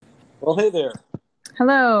Well, hey there.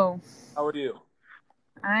 Hello. How are you?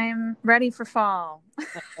 I'm ready for fall.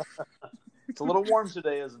 It's a little warm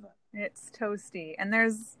today, isn't it? It's toasty, and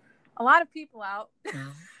there's a lot of people out,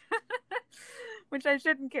 which I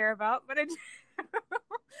shouldn't care about, but I do.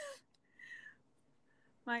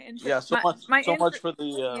 my intro Yeah, so my much, my so intro much for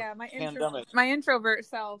the yeah pandemic. my introvert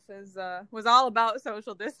self is was all about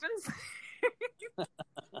social distance.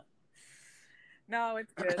 No,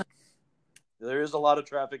 it's good. There is a lot of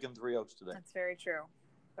traffic in Three Oaks today. That's very true,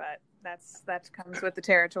 but that comes with the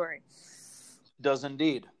territory. Does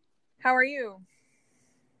indeed. How are you?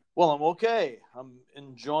 Well, I'm okay. I'm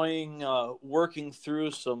enjoying working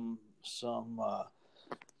through some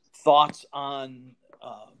thoughts on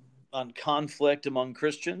conflict among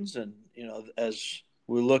Christians, and as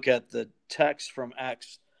we look at the text from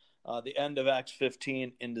Acts, the end of Acts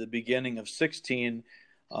 15 into the beginning of 16,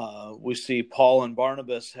 we see Paul and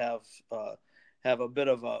Barnabas have a bit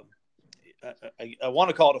of I want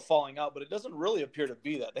to call it a falling out, but it doesn't really appear to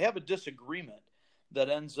be that. They have a disagreement that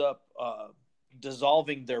ends up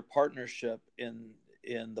dissolving their partnership in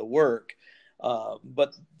the work,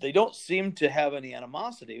 but they don't seem to have any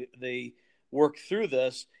animosity. They work through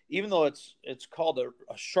this, even though it's called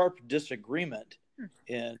a sharp disagreement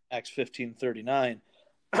in Acts 15:39.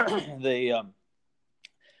 they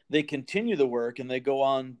they continue the work and they go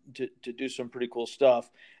on to do some pretty cool stuff,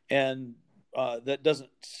 and that doesn't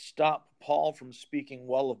stop Paul from speaking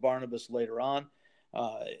well of Barnabas later on.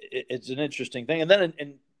 It's an interesting thing. And then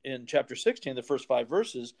in chapter 16, the first 5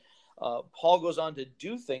 verses, Paul goes on to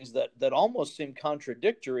do things that almost seem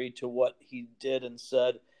contradictory to what he did and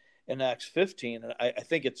said in Acts 15. And I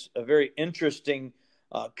think it's a very interesting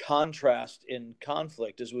contrast in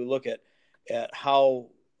conflict as we look at how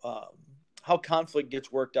conflict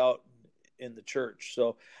gets worked out in the church.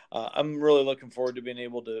 So I'm really looking forward to being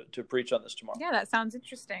able to preach on this tomorrow. Yeah, that sounds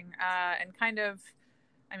interesting, and kind of,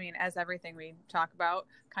 I mean, as everything we talk about,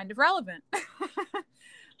 kind of relevant.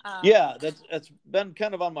 Yeah, that's been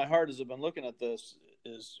kind of on my heart as I've been looking at this.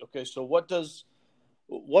 Is okay. So what does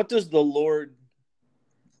the Lord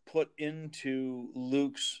put into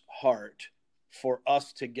Luke's heart for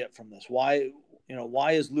us to get from this? Why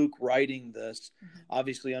is Luke writing this?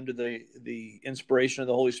 Obviously under the inspiration of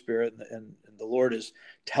the Holy Spirit, and the Lord is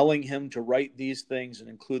telling him to write these things and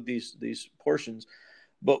include these portions.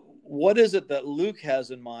 But what is it that Luke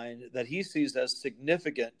has in mind that he sees as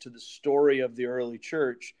significant to the story of the early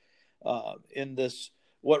church, in this,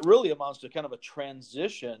 what really amounts to kind of a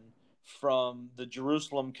transition from the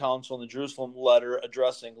Jerusalem Council and the Jerusalem letter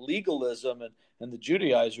addressing legalism and the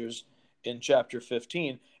Judaizers in chapter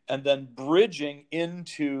 15, and then bridging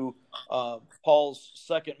into Paul's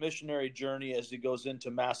second missionary journey as he goes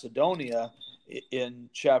into Macedonia in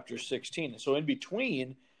chapter 16. So in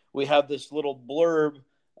between, we have this little blurb.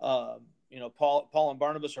 Paul and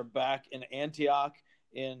Barnabas are back in Antioch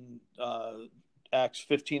in Acts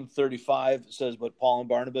 15:35. It says, but Paul and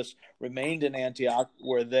Barnabas remained in Antioch,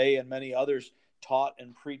 where they and many others taught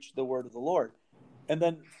and preached the word of the Lord. And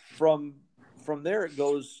then from there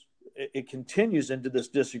it continues into this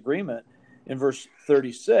disagreement. In verse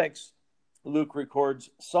 36, Luke records,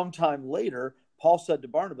 sometime later, Paul said to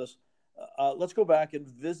Barnabas, let's go back and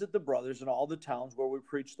visit the brothers in all the towns where we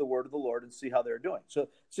preach the word of the Lord and see how they're doing. So it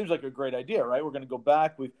seems like a great idea, right? We're going to go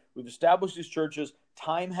back. We've established these churches.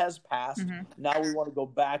 Time has passed. Mm-hmm. Now we want to go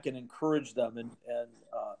back and encourage them and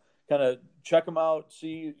kind of check them out,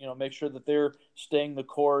 see, make sure that they're staying the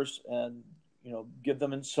course, and give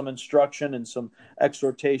them some instruction and some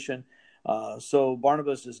exhortation. So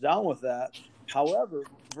Barnabas is down with that. However,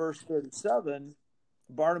 verse 37,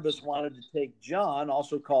 Barnabas wanted to take John,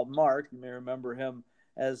 also called Mark. You may remember him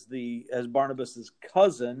as Barnabas's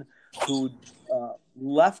cousin, who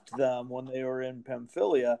left them when they were in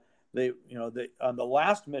Pamphylia. They on the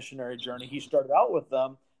last missionary journey, he started out with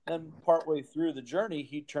them. Then partway through the journey,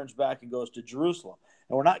 he turns back and goes to Jerusalem.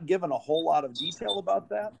 And we're not given a whole lot of detail about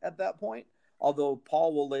that at that point, although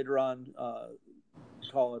Paul will later on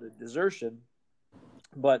call it a desertion.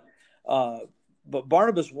 But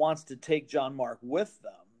Barnabas wants to take John Mark with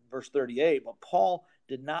them, verse 38, but Paul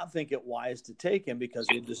did not think it wise to take him because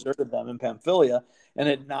he had deserted them in Pamphylia and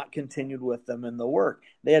had not continued with them in the work.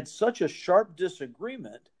 They had such a sharp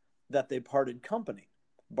disagreement that they parted company.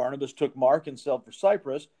 Barnabas took Mark and sailed for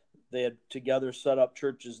Cyprus. They had together set up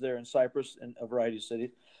churches there in Cyprus and a variety of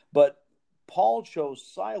cities. But Paul chose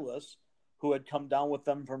Silas, who had come down with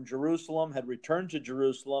them from Jerusalem, had returned to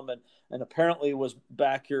Jerusalem, and apparently was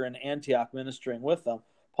back here in Antioch ministering with them.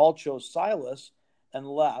 Paul chose Silas and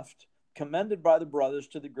left, commended by the brothers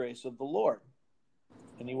to the grace of the Lord.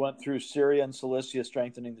 And he went through Syria and Cilicia,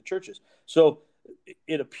 strengthening the churches. So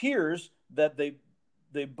it appears that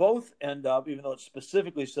they both end up, even though it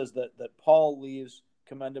specifically says that Paul leaves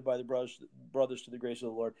commended by the brothers to the grace of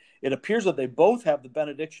the Lord. It appears that they both have the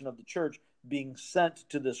benediction of the church being sent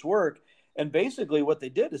to this work. And basically what they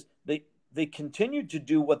did is they continued to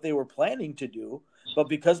do what they were planning to do, but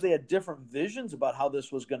because they had different visions about how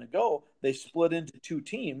this was going to go, they split into two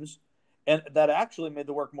teams, and that actually made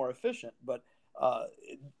the work more efficient. But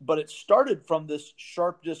it started from this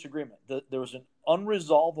sharp disagreement. There was an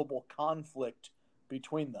unresolvable conflict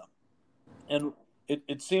between them. And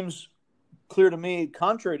it seems clear to me,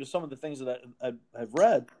 contrary to some of the things that I've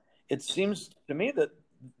read, it seems to me that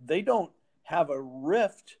they don't have a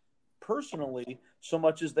rift personally so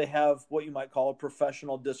much as they have what you might call a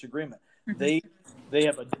professional disagreement. Mm-hmm. They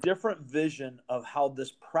have a different vision of how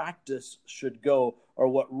this practice should go or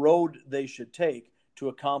what road they should take to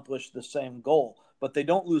accomplish the same goal. But they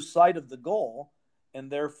don't lose sight of the goal,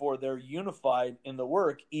 and therefore they're unified in the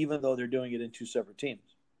work, even though they're doing it in two separate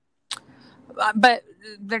teams. But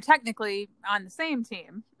they're technically on the same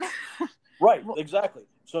team. Right, exactly.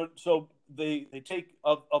 So they take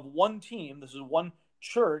of one team, this is one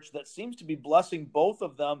church that seems to be blessing both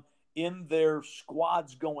of them in their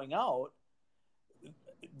squads going out.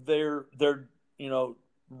 They're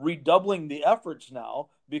redoubling the efforts now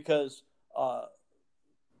because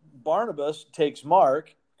Barnabas takes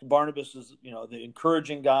Mark. Barnabas is, the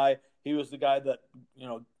encouraging guy. He was the guy that,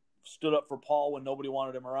 stood up for Paul when nobody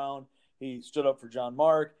wanted him around. He stood up for John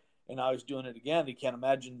Mark, and now he's doing it again. He can't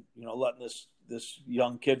imagine, letting this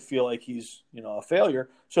young kid feel like he's, a failure.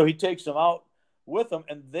 So he takes him out with him,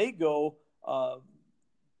 and they go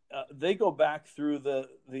back through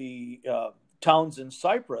the towns in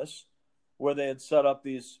Cyprus where they had set up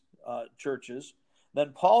these churches.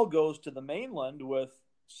 Then Paul goes to the mainland with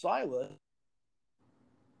Silas.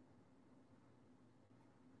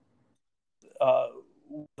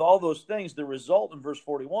 With all those things, the result in verse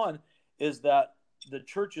 41 is that the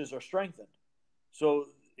churches are strengthened. So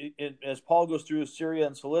as Paul goes through Syria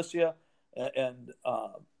and Cilicia, and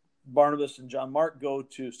Barnabas and John Mark go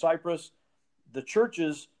to Cyprus, the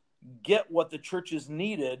churches get what the churches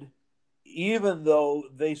needed, even though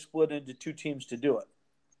they split into two teams to do it.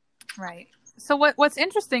 Right. So what's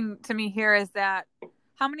interesting to me here is that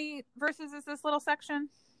how many verses is this little section?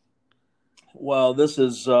 Well, this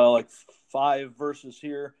is like 5 verses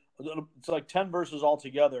here. It's like 10 verses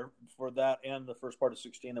altogether for that and the first part of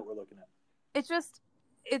 16 that we're looking at.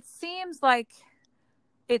 It seems like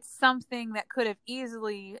it's something that could have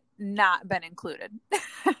easily not been included.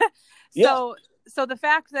 So the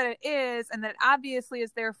fact that it is, and that it obviously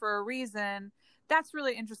is there for a reason, that's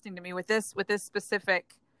really interesting to me with this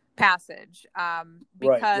specific passage.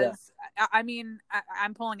 Because I mean,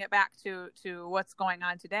 I'm pulling it back to what's going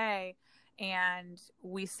on today, and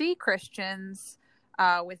we see Christians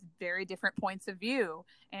with very different points of view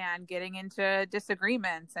and getting into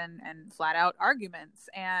disagreements and flat out arguments,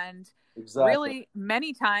 and really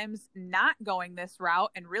many times not going this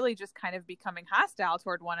route and really just kind of becoming hostile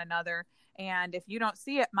toward one another. And if you don't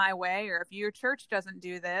see it my way, or if your church doesn't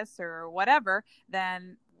do this or whatever,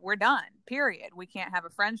 then we're done, period. We can't have a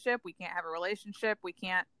friendship. We can't have a relationship. We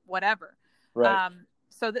can't whatever. Right.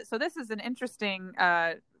 So this is an interesting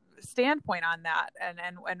standpoint on that, and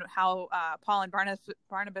how Paul and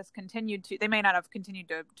Barnabas continued to, they may not have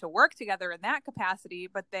continued to work together in that capacity,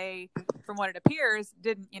 but they, from what it appears,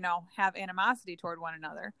 didn't, have animosity toward one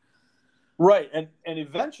another. Right. And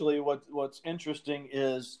eventually what's interesting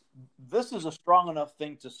is this is a strong enough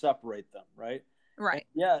thing to separate them, right? Right.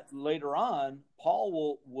 And yet later on,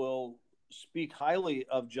 Paul will speak highly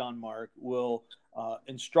of John Mark, will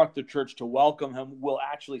instruct the church to welcome him, will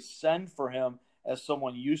actually send for him as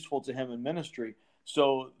someone useful to him in ministry.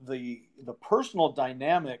 So the personal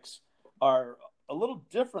dynamics are a little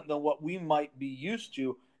different than what we might be used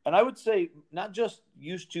to. And I would say not just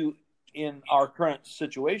used to in our current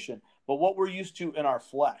situation, but what we're used to in our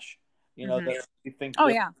flesh, Mm-hmm. that we think. Oh,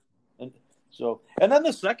 yeah. And then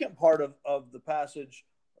the second part of the passage,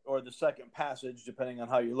 or the second passage, depending on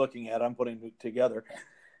how you're looking at it, I'm putting it together,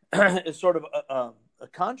 is sort of a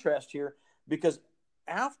contrast here, because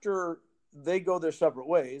after they go their separate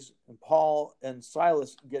ways, and Paul and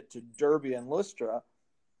Silas get to Derbe and Lystra,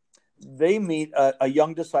 they meet a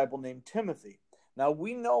young disciple named Timothy. Now,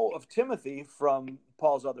 we know of Timothy from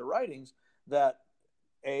Paul's other writings that,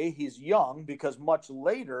 he's young, because much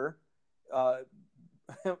later,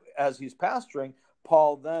 as he's pastoring,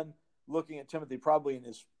 Paul then, looking at Timothy probably in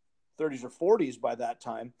his 30s or 40s by that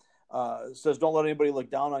time, says, don't let anybody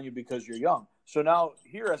look down on you because you're young. So now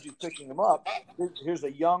here, as he's picking him up, here's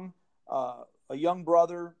a young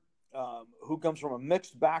brother who comes from a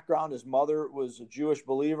mixed background. His mother was a Jewish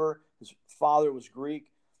believer. His father was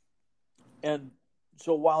Greek. And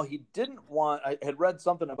so while he didn't want, I had read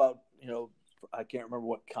something about, I can't remember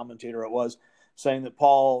what commentator it was, saying that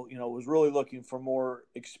Paul, was really looking for more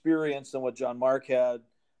experience than what John Mark had.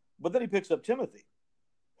 But then he picks up Timothy,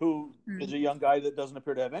 who is a young guy that doesn't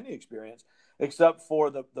appear to have any experience, except for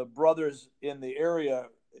the brothers in the area.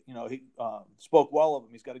 He spoke well of him.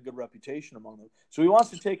 He's got a good reputation among them. So he wants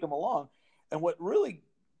to take him along. And what really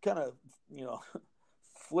kind of,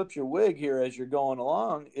 flips your wig here as you're going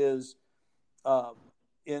along is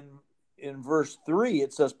in verse 3,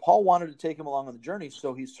 it says, Paul wanted to take him along on the journey,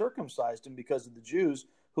 so he circumcised him because of the Jews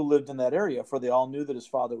who lived in that area, for they all knew that his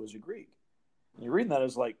father was a Greek. And you're reading that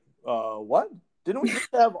as like, what? Didn't we just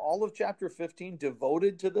have all of chapter 15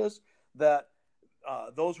 devoted to this? That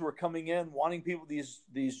those who were coming in, wanting people,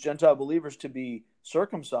 these Gentile believers to be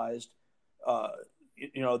circumcised,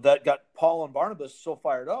 that got Paul and Barnabas so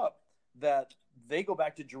fired up that they go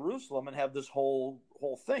back to Jerusalem and have this whole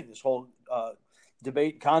thing, this whole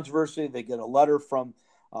debate, controversy. They get a letter from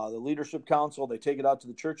the leadership council. They take it out to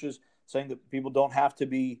the churches saying that people don't have to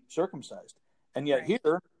be circumcised. And yet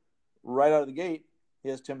here, right out of the gate, he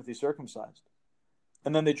has Timothy circumcised.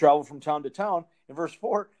 And then they travel from town to town. In verse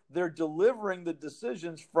 4, they're delivering the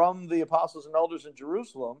decisions from the apostles and elders in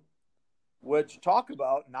Jerusalem, which talk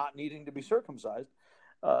about not needing to be circumcised.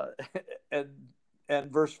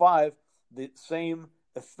 And verse 5, the same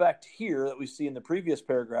effect here that we see in the previous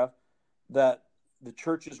paragraph, that the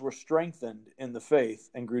churches were strengthened in the faith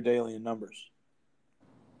and grew daily in numbers.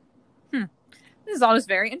 This is all just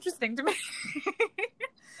very interesting to me.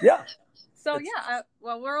 Yeah. So,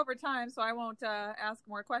 well, we're over time, so I won't ask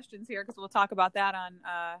more questions here because we'll talk about that on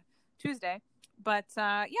Tuesday. But,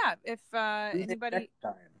 if anybody...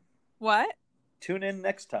 What? Tune in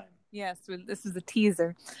next time. Yes, this is a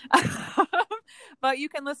teaser. But you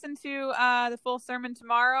can listen to the full sermon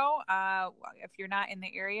tomorrow. If you're not in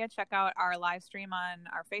the area, check out our live stream on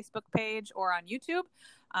our Facebook page or on YouTube.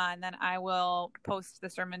 And then I will post the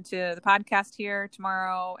sermon to the podcast here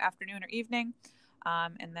tomorrow afternoon or evening.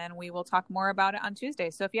 And then we will talk more about it on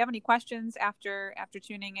Tuesday. So if you have any questions after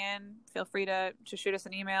tuning in, feel free to shoot us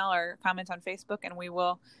an email or comment on Facebook, and we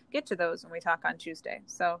will get to those when we talk on Tuesday.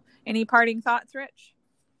 So any parting thoughts, Rich?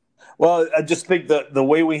 Well, I just think the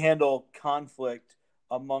way we handle conflict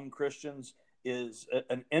among Christians is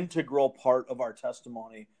an integral part of our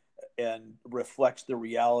testimony and reflects the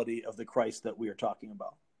reality of the Christ that we are talking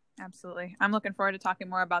about. Absolutely. I'm looking forward to talking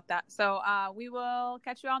more about that. So we will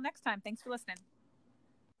catch you all next time. Thanks for listening.